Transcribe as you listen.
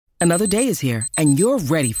Another day is here, and you're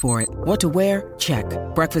ready for it. What to wear? Check.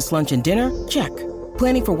 Breakfast, lunch, and dinner? Check.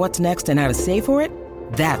 Planning for what's next and how to save for it?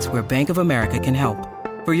 That's where Bank of America can help.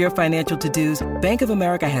 For your financial to-dos, Bank of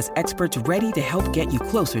America has experts ready to help get you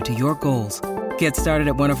closer to your goals. Get started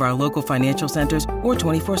at one of our local financial centers or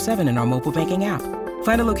 24/7 in our mobile banking app.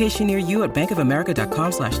 Find a location near you at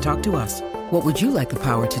bankofamerica.com/talktous. What would you like the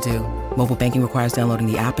power to do? Mobile banking requires downloading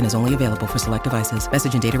the app and is only available for select devices.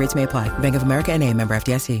 Message and data rates may apply. Bank of America N.A., member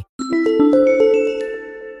FDIC.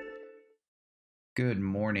 Good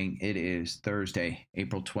morning. It is Thursday,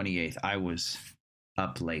 April 28th. I was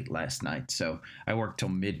up late last night, so I worked till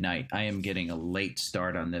midnight. I am getting a late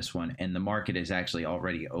start on this one, and the market is actually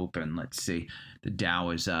already open. Let's see. The Dow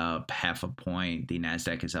is up 0.5 point. The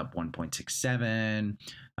NASDAQ is up 1.67,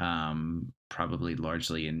 probably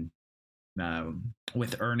largely in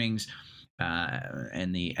with earnings,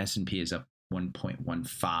 and the S&P is up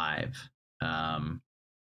 1.15.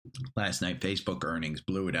 Last night, Facebook earnings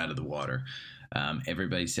blew it out of the water.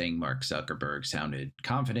 Everybody's saying Mark Zuckerberg sounded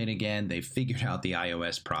confident again. They figured out the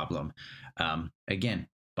iOS problem. Again,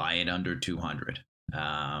 buy it under 200.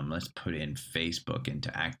 Let's put in Facebook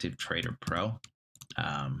into Active Trader Pro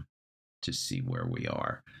to see where we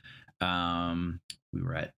are. We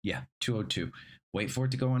were at, 202. Wait for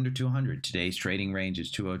it to go under 200. Today's trading range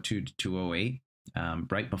is 202 to 208.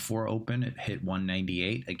 Right before open, it hit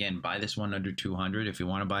 198. Again, buy this one under 200. If you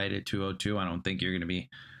want to buy it at 202, I don't think you're going to be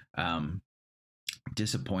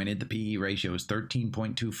disappointed. The PE ratio is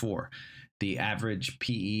 13.24. The average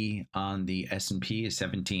PE on the S&P is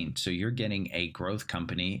 17. So you're getting a growth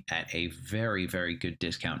company at a very, very good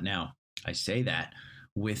discount. Now, I say that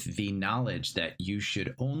with the knowledge that you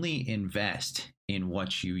should only invest in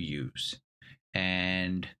what you use.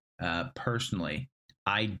 And personally,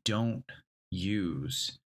 I don't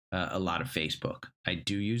use a lot of Facebook. I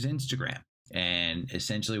do use Instagram. And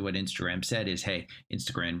essentially what Instagram said is, hey,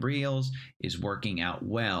 Instagram Reels is working out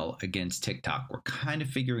well against TikTok. We're kind of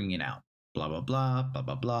figuring it out. Blah, blah, blah, blah,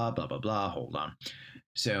 blah, blah, blah, blah, blah. Hold on.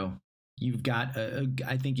 So you've got,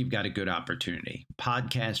 I think you've got a good opportunity.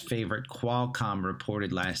 Podcast favorite Qualcomm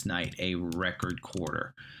reported last night a record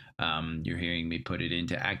quarter. You're hearing me put it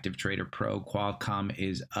into Active Trader Pro. Qualcomm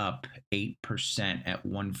is up 8% at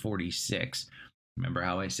 146. Remember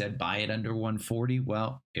how I said buy it under 140?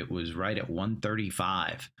 Well, it was right at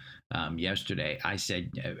 135 yesterday. I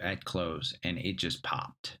said at close, and it just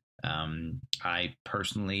popped. I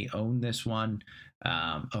personally own this one.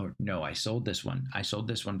 I sold this one. I sold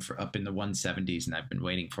this one for up in the 170s, and I've been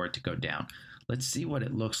waiting for it to go down. Let's see what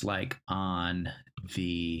it looks like on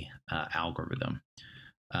the algorithm.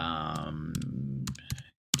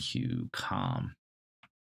 QCOM.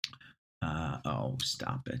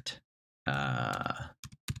 Stop it.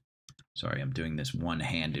 Sorry, I'm doing this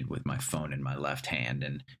one-handed with my phone in my left hand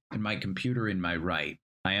and my computer in my right.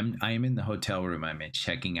 I am in the hotel room. I'm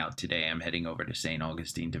checking out today. I'm heading over to St.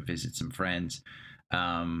 Augustine to visit some friends.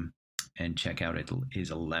 And check out it is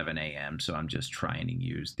 11 a.m. So I'm just trying to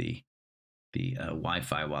use the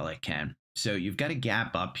Wi-Fi while I can. So you've got a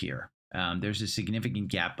gap up here. There's a significant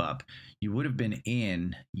gap up. You would have been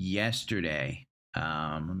in yesterday.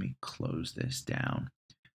 Let me close this down.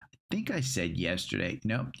 I think I said yesterday.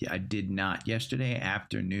 No, I did not. Yesterday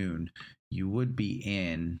afternoon, you would be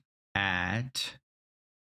in at,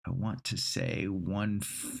 I want to say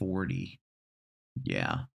 140.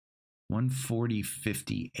 Yeah,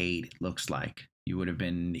 140.58 it looks like. You would have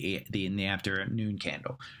been in the afternoon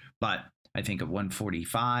candle. But I think at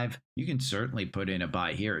 145, you can certainly put in a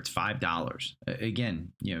buy here. It's $5.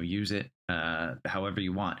 Again, use it however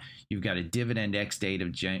you want. You've got a dividend X date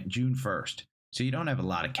of June 1st. So you don't have a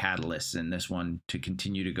lot of catalysts in this one to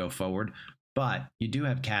continue to go forward. But you do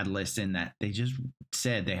have catalysts in that they just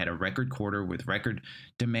said they had a record quarter with record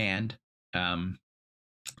demand.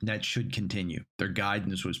 That should continue. Their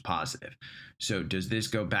guidance was positive. So does this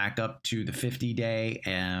go back up to the 50-day?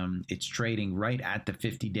 It's trading right at the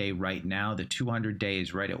 50-day right now. The 200-day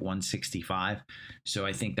is right at 165. So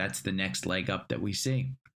I think that's the next leg up that we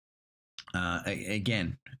see.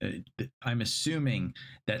 Again, I'm assuming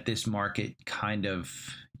that this market kind of,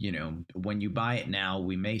 when you buy it now,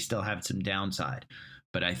 we may still have some downside.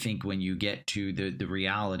 But I think when you get to the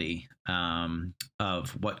reality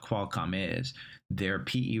of what Qualcomm is, their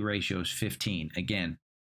PE ratio is 15. Again,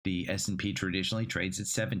 the S&P traditionally trades at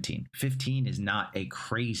 17. 15 is not a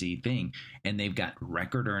crazy thing. And they've got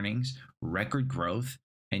record earnings, record growth,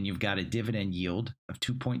 and you've got a dividend yield of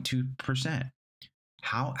 2.2%.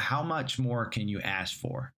 How much more can you ask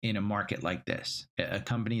for in a market like this? A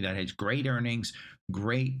company that has great earnings,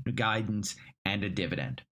 great guidance, and a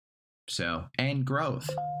dividend. So, and growth.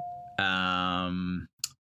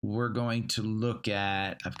 we're going to look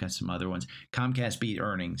at, I've got some other ones. Comcast beat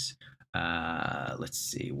earnings. Let's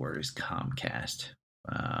see, where is Comcast?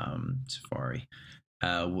 Safari.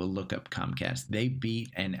 We'll look up Comcast. They beat,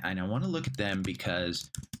 and I want to look at them because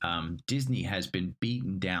Disney has been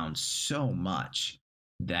beaten down so much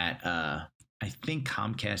that I think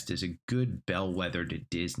Comcast is a good bellwether to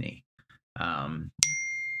Disney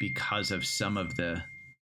because of some of the,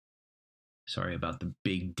 sorry about the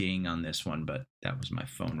big ding on this one, but that was my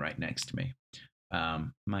phone right next to me.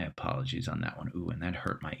 My apologies on that one. Ooh, and that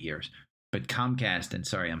hurt my ears. But Comcast, and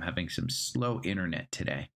sorry, I'm having some slow internet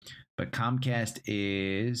today, but Comcast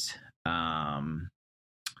is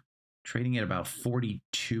trading at about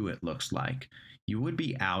 42, it looks like. You would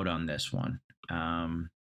be out on this one.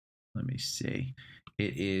 Let me see.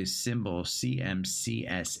 It is symbol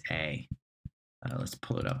CMCSA. Let's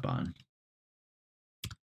pull it up on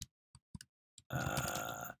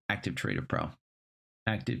Active Trader Pro.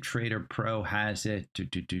 Active Trader Pro has it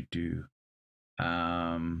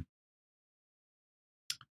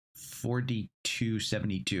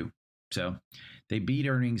 42.72. So they beat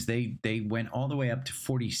earnings. They went all the way up to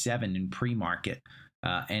 47 in pre-market,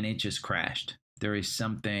 and it just crashed. There is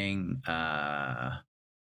something that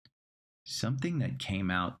came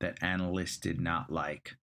out that analysts did not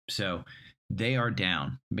like. So they are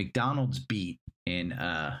down. McDonald's beat in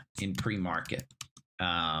pre-market.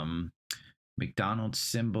 McDonald's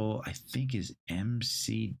symbol, I think, is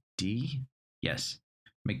MCD. Yes,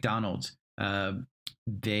 McDonald's.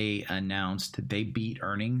 They announced they beat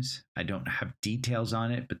earnings. I don't have details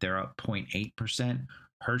on it, but they're up 0.8%.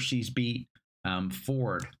 Hershey's beat.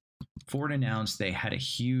 Ford announced they had a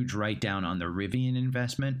huge write-down on the Rivian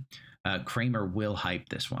investment. Kramer will hype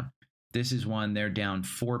this one. This is one they're down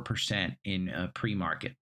 4% in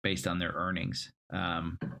pre-market based on their earnings.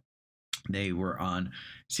 They were on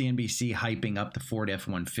CNBC hyping up the Ford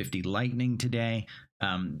F-150 Lightning today.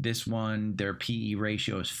 This one, their PE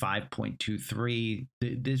ratio is 5.23.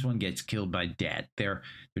 This one gets killed by debt. Their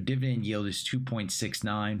dividend yield is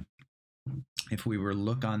 2.69. If we were to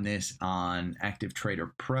look on this on Active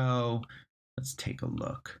Trader Pro, let's take a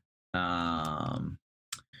look.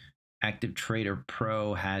 Active Trader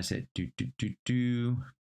Pro has it.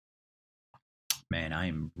 Man, I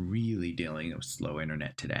am really dealing with slow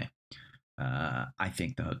internet today. I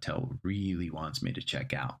think the hotel really wants me to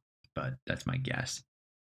check out, but that's my guess.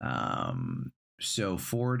 So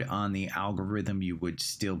Ford on the algorithm, you would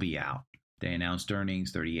still be out. They announced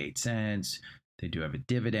earnings, 38 cents. They do have a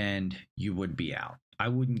dividend. You would be out. I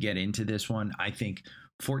wouldn't get into this one. I think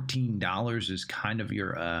 $14 is kind of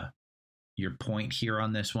your point here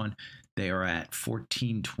on this one. They are at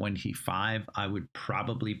 $14.25. I would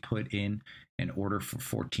probably put in an order for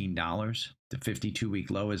 $14. The 52-week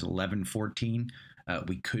low is $11.14.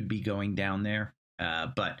 We could be going down there,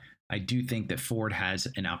 but I do think that Ford has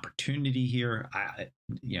an opportunity here.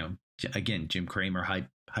 Again, Jim Cramer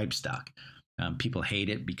hype stock. People hate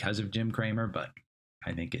it because of Jim Cramer, but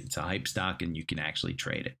I think it's a hype stock and you can actually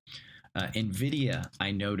trade it. NVIDIA,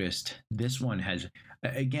 I noticed this one has,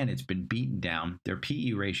 again, it's been beaten down. Their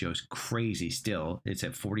PE ratio is crazy still. It's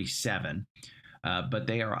at 47, but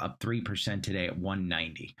they are up 3% today at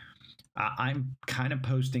 190. I'm kind of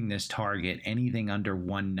posting this target. Anything under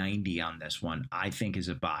 190 on this one, I think is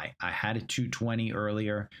a buy. I had a 220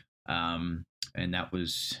 earlier, and that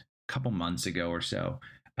was a couple months ago or so,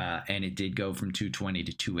 and it did go from 220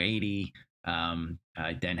 to 280.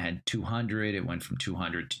 I then had 200. It went from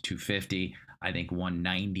 200 to 250. I think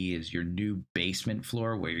 190 is your new basement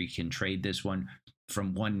floor where you can trade this one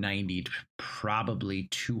from 190 to probably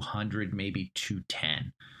 200, maybe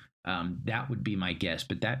 210. That would be my guess,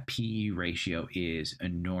 but that PE ratio is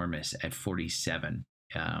enormous at 47.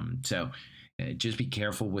 So just be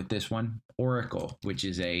careful with this one. Oracle, which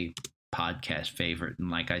is a podcast favorite. And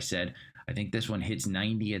like I said, I think this one hits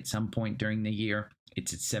 90 at some point during the year.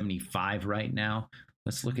 It's at 75 right now.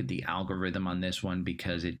 Let's look at the algorithm on this one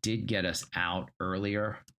because it did get us out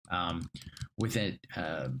earlier with an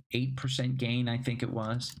 8% gain, I think it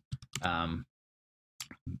was, on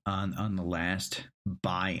the last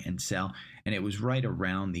buy and sell. And it was right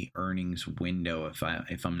around the earnings window, if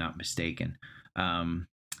I'm not mistaken. The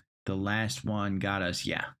last one got us,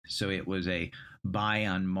 so it was a buy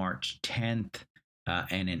on March 10th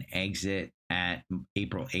and an exit at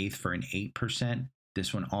April 8th for an 8%.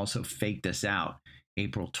 This one also faked us out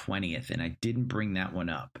April 20th, and I didn't bring that one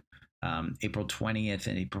up. April 20th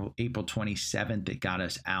and April 27th, it got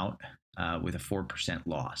us out with a 4%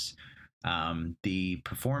 loss. The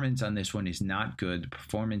performance on this one is not good. The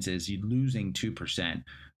performance is you losing 2%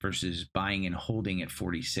 versus buying and holding at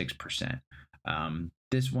 46%.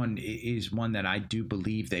 this one is one that I do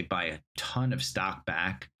believe they buy a ton of stock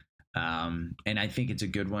back. And I think it's a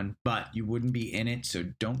good one, but you wouldn't be in it, so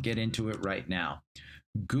don't get into it right now.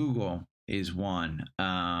 Google is one,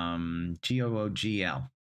 GOOGL.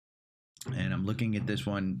 And I'm looking at this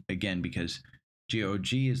one again because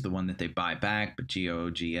GOG is the one that they buy back, but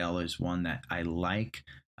GOOGL is one that I like.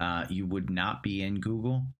 You would not be in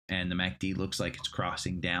Google, and the MACD looks like it's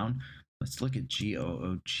crossing down. Let's look at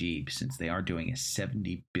GOOG since they are doing a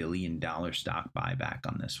 $70 billion stock buyback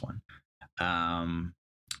on this one.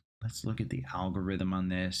 Let's look at the algorithm on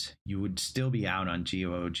this. You would still be out on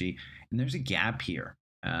GOOG, and there's a gap here.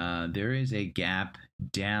 There is a gap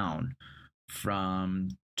down from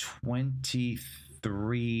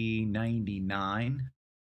 23.99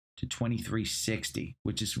 to 23.60,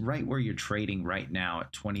 which is right where you're trading right now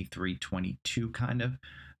at 23.22 kind of.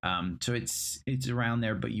 So it's around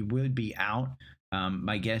there, but you would be out.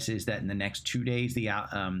 My guess is that in the next 2 days, the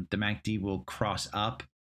MACD will cross up.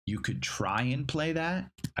 You could try and play that.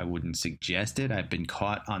 I wouldn't suggest it. I've been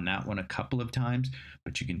caught on that one a couple of times,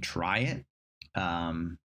 but you can try it.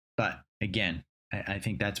 But again, I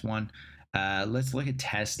think that's one. Let's look at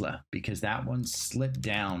Tesla because that one slipped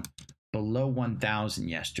down below 1,000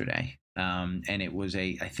 yesterday. And it was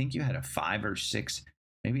I think you had a 5 or 6,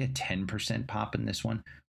 maybe a 10% pop in this one.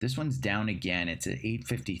 This one's down again. It's at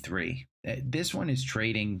 853. This one is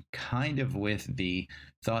trading kind of with the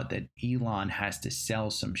thought that Elon has to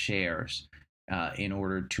sell some shares in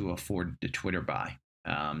order to afford the Twitter buy.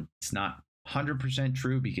 It's not 100%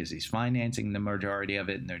 true because he's financing the majority of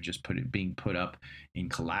it, and they're just being put up in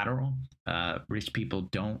collateral. Rich people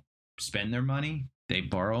don't spend their money; they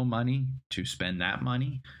borrow money to spend that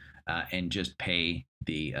money, and just pay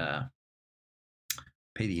the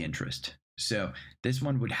interest. So this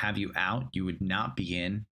one would have you out. You would not be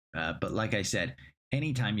in. But like I said,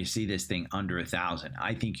 anytime you see this thing under 1,000,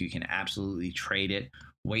 I think you can absolutely trade it.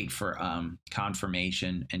 Wait for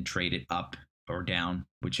confirmation and trade it up or down,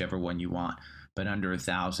 whichever one you want. But under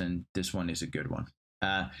 1,000, this one is a good one.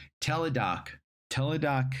 Teladoc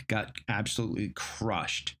got absolutely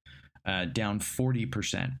crushed, down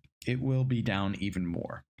 40%. It will be down even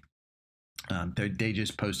more. They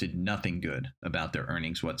just posted nothing good about their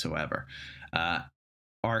earnings whatsoever.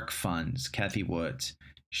 ARK Funds, Cathie Woods,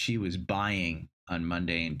 she was buying on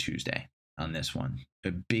Monday and Tuesday on this one.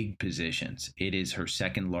 Big positions. It is her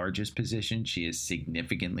second largest position. She is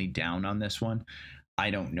significantly down on this one. I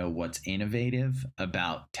don't know what's innovative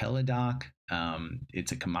about Teladoc.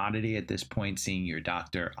 It's a commodity at this point, seeing your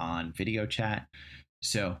doctor on video chat.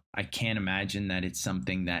 So I can't imagine that it's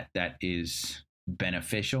something that is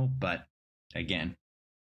beneficial. But again,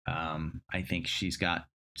 I think she's got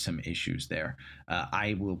some issues there.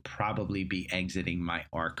 I will probably be exiting my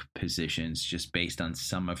ARK positions just based on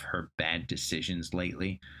some of her bad decisions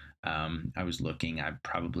lately. I was looking, I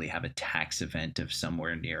probably have a tax event of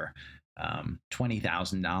somewhere near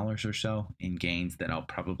 $20,000 or so in gains that I'll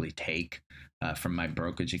probably take from my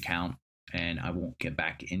brokerage account, and I won't get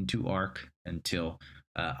back into ARK until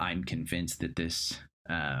I'm convinced that this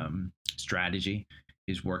strategy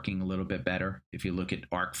is working a little bit better. If you look at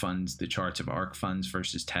ARK Funds, the charts of ARK Funds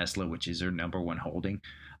versus Tesla, which is their number one holding,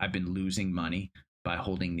 I've been losing money by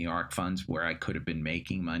holding the ARK Funds where I could have been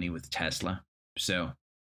making money with Tesla. So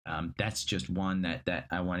that's just one that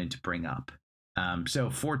I wanted to bring up. So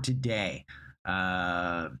for today,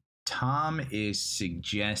 Tom is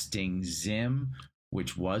suggesting Zim,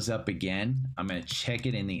 which was up again. I'm going to check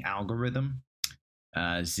it in the algorithm.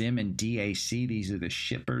 Zim and DAC, these are the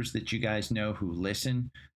shippers that you guys know who listen.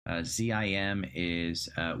 ZIM is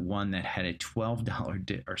one that had a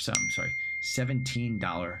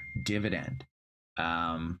 $17 dividend.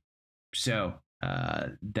 So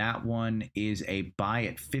that one is a buy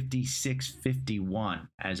at 56.51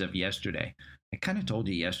 as of yesterday. I kind of told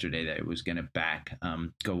you yesterday that it was going to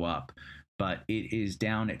go up, but it is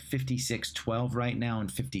down at 56.12 right now and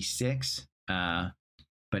 56.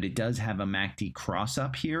 But it does have a MACD cross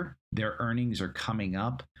up here. Their earnings are coming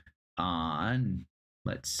up on,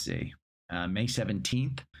 let's see, May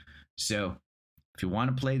 17th. So if you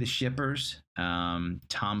want to play the shippers, Tom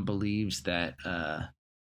believes that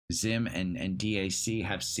Zim and DAC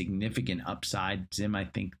have significant upside. Zim, I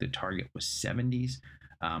think the target was 70s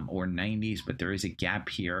or 90s, but there is a gap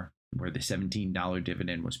here where the $17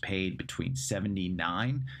 dividend was paid between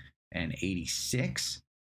 79 and 86.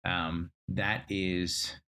 That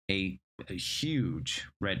is a huge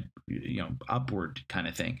upward kind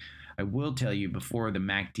of thing. I will tell you, before the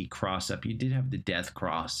MACD cross up, you did have the death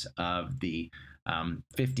cross of the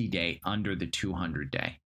 50-day under the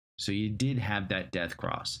 200-day. So you did have that death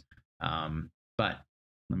cross. But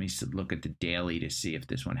Let me look at the daily to see if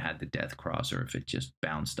this one had the death cross or if it just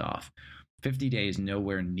bounced off. 50 days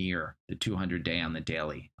nowhere near the 200-day on the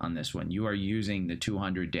daily on this one. You are using the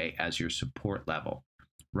 200-day as your support level,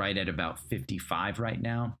 right at about 55 right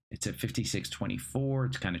now. It's at 56.24.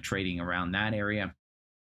 It's kind of trading around that area.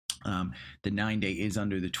 The 9-day is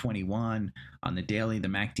under the 21. On the daily, the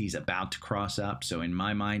MACD is about to cross up. So in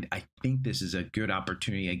my mind, I think this is a good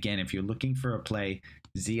opportunity. Again, if you're looking for a play,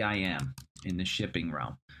 ZIM in the shipping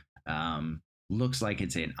realm. Looks like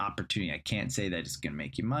it's an opportunity. I can't say that it's going to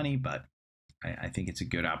make you money, but I think it's a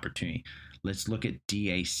good opportunity. Let's look at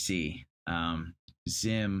DAC.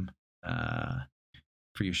 ZIM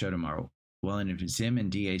for your show tomorrow. Well, and if ZIM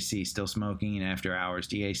and DAC still smoking in after hours,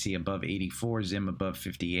 DAC above 84, ZIM above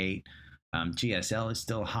 58. GSL is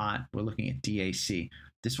still hot. We're looking at DAC.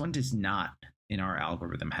 This one does not, in our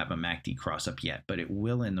algorithm, have a MACD cross up yet, but it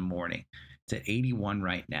will in the morning. It's at 81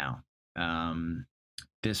 right now.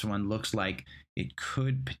 This one looks like it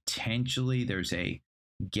could potentially, there's a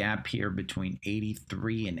gap here between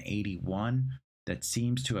 83 and 81 that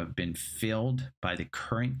seems to have been filled by the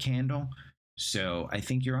current candle. So I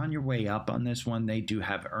think you're on your way up on this one. They do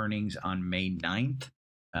have earnings on May 9th.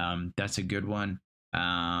 That's a good one.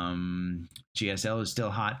 GSL is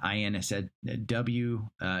still hot. INSW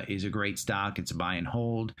is a great stock. It's a buy and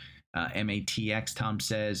hold. MATX, Tom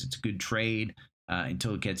says, it's a good trade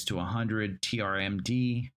until it gets to 100.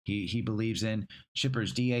 TRMD, he believes in.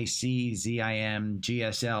 Shippers, DAC, ZIM,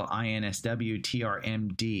 GSL, INSW,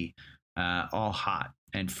 TRMD, all hot.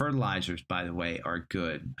 And fertilizers, by the way, are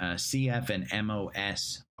good. CF and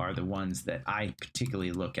MOS are the ones that I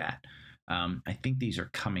particularly look at. I think these are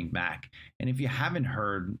coming back. And if you haven't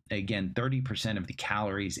heard, again, 30% of the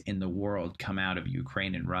calories in the world come out of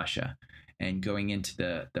Ukraine and Russia. And going into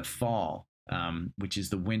the fall, which is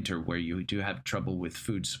the winter where you do have trouble with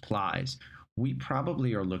food supplies, we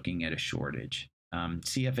probably are looking at a shortage.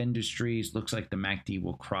 CF Industries looks like the MACD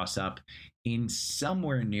will cross up in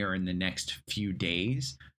somewhere near in the next few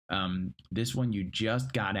days. This one you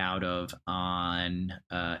just got out of on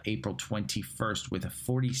April 21st with a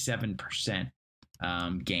 47%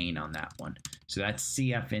 gain on that one. So that's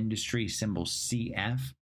CF Industry, symbol CF.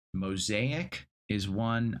 Mosaic is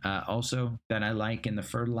one also that I like in the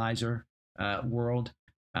fertilizer world.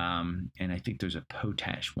 And I think there's a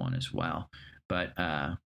potash one as well. But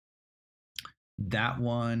that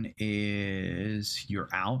one is you're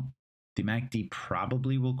out. The MACD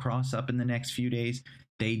probably will cross up in the next few days.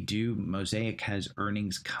 They do. Mosaic has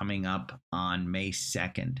earnings coming up on May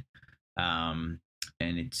 2nd. And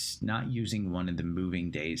it's not using one of the moving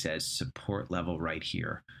days as support level right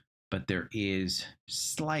here. But there is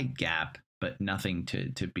slight gap, but nothing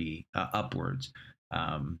to be upwards,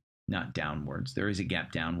 not downwards. There is a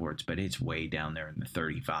gap downwards, but it's way down there in the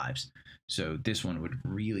 35s. So this one would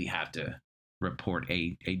really have to report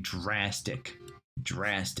a drastic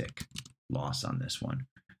loss on this one.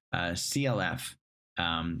 CLF,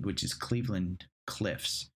 which is Cleveland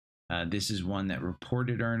Cliffs. This is one that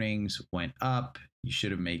reported earnings, went up. You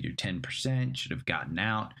should have made your 10%, should have gotten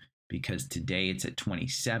out, because today it's at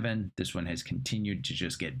 27. This one has continued to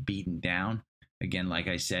just get beaten down. Again, like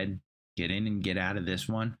I said, get in and get out of this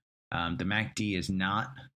one. The MACD is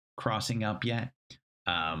not crossing up yet.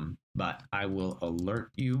 But I will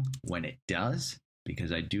alert you when it does,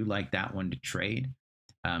 because I do like that one to trade.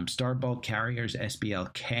 Star Bulk Carriers,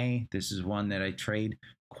 SBLK. This is one that I trade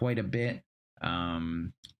quite a bit.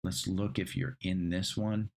 Let's look if you're in this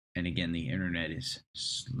one. And again, the internet is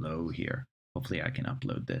slow here. Hopefully I can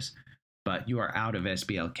upload this. But you are out of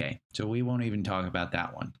SBLK. So we won't even talk about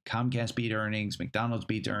that one. Comcast beat earnings. McDonald's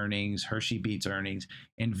beats earnings. Hershey beats earnings.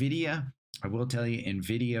 NVIDIA, I will tell you,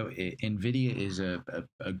 NVIDIA is a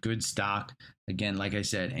good stock. Again, like I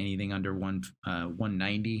said, anything under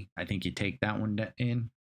 190, I think you take that one in.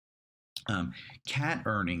 CAT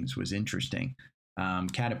earnings was interesting.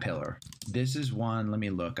 Caterpillar. This is one, let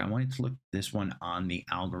me look. I wanted to look this one on the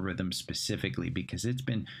algorithm specifically because it's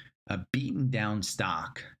been a beaten down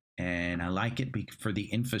stock, and I like it for the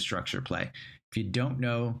infrastructure play. If you don't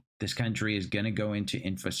know, this country is going to go into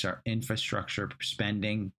infrastructure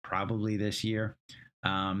spending probably this year.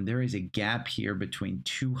 There is a gap here between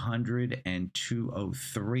 200 and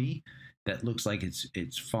 203 that looks like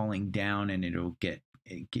it's falling down, and it'll get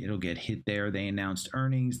hit there. They announced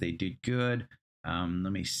earnings. They did good.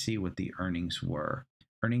 Let me see what the earnings were.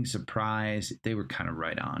 Earnings surprise, they were kind of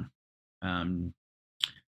right on.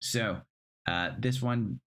 So this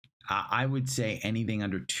one, I would say anything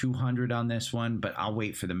under 200 on this one, but I'll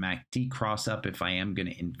wait for the MACD cross up if I am going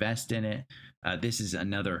to invest in it. This is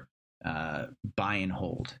another buy and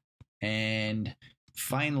hold. And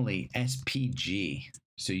finally, SPG.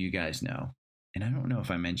 so you guys know, and I don't know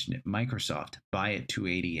if I mentioned it, Microsoft, buy at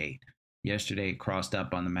 288. Yesterday it crossed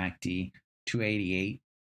up on the MACD. 288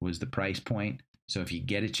 was the price point. So if you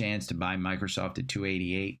get a chance to buy Microsoft at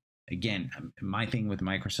 288, again, my thing with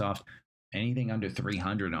Microsoft, anything under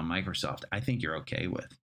 300 on Microsoft, I think you're okay with.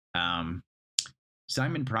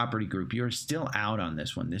 Simon Property Group, you're still out on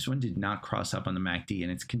this one. This one did not cross up on the MACD,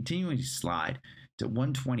 and it's continuing to slide to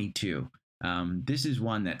 122. This is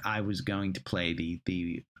one that I was going to play.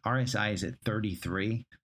 The RSI is at 33.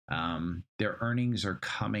 Their earnings are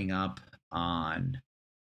coming up on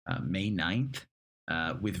May 9th,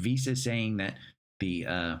 with Visa saying that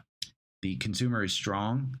the consumer is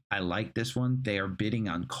strong. I like this one. They are bidding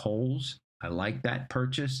on Kohl's. I like that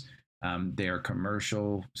purchase. Their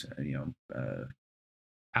commercial,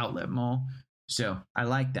 outlet mall. So I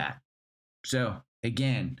like that. So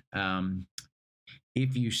again,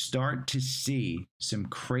 if you start to see some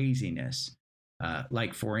craziness,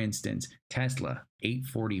 like for instance, Tesla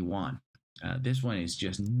 841, this one is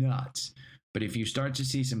just nuts. But if you start to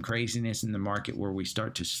see some craziness in the market where we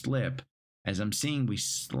start to slip, as I'm seeing, we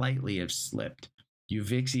slightly have slipped.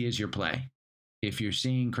 UVXY is your play. If you're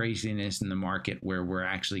seeing craziness in the market where we're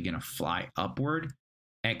actually going to fly upward,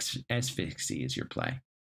 SVXY is your play.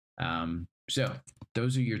 So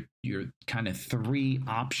those are your kind of three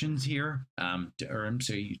options here,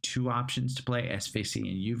 two options to play,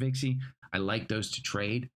 SVXY and UVXY. I like those to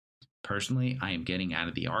trade. Personally, I am getting out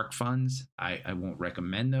of the ARK funds. I won't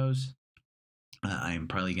recommend those. I am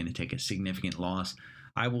probably going to take a significant loss.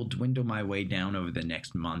 I will dwindle my way down over the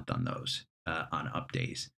next month on those, on up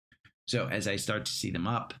days. So as I start to see them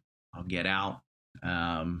up, I'll get out.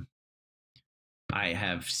 I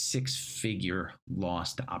have six-figure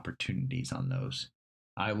lost opportunities on those.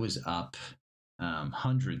 I was up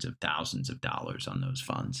hundreds of thousands of dollars on those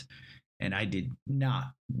funds, and I did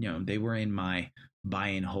not, they were in my buy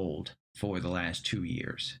and hold for the last 2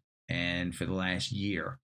 years. And for the last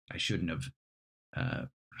year, I shouldn't have.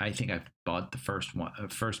 I think I bought the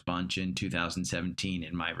first bunch in 2017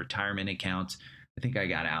 in my retirement accounts. I think I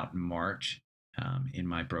got out in March in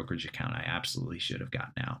my brokerage account. I absolutely should have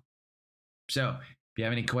gotten out. So if you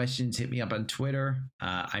have any questions, hit me up on Twitter.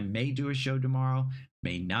 I may do a show tomorrow,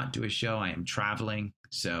 may not do a show. I am traveling,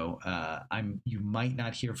 so you might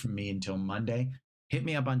not hear from me until Monday. Hit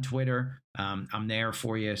me up on Twitter. I'm there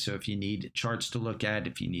for you. So if you need charts to look at,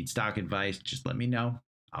 if you need stock advice, just let me know.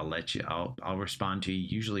 I'll respond to you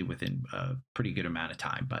usually within a pretty good amount of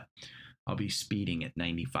time, but I'll be speeding at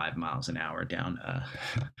 95 miles an hour down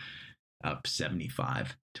up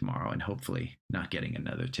 75 tomorrow, and hopefully not getting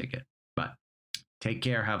another ticket. But take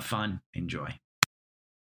care, have fun, enjoy.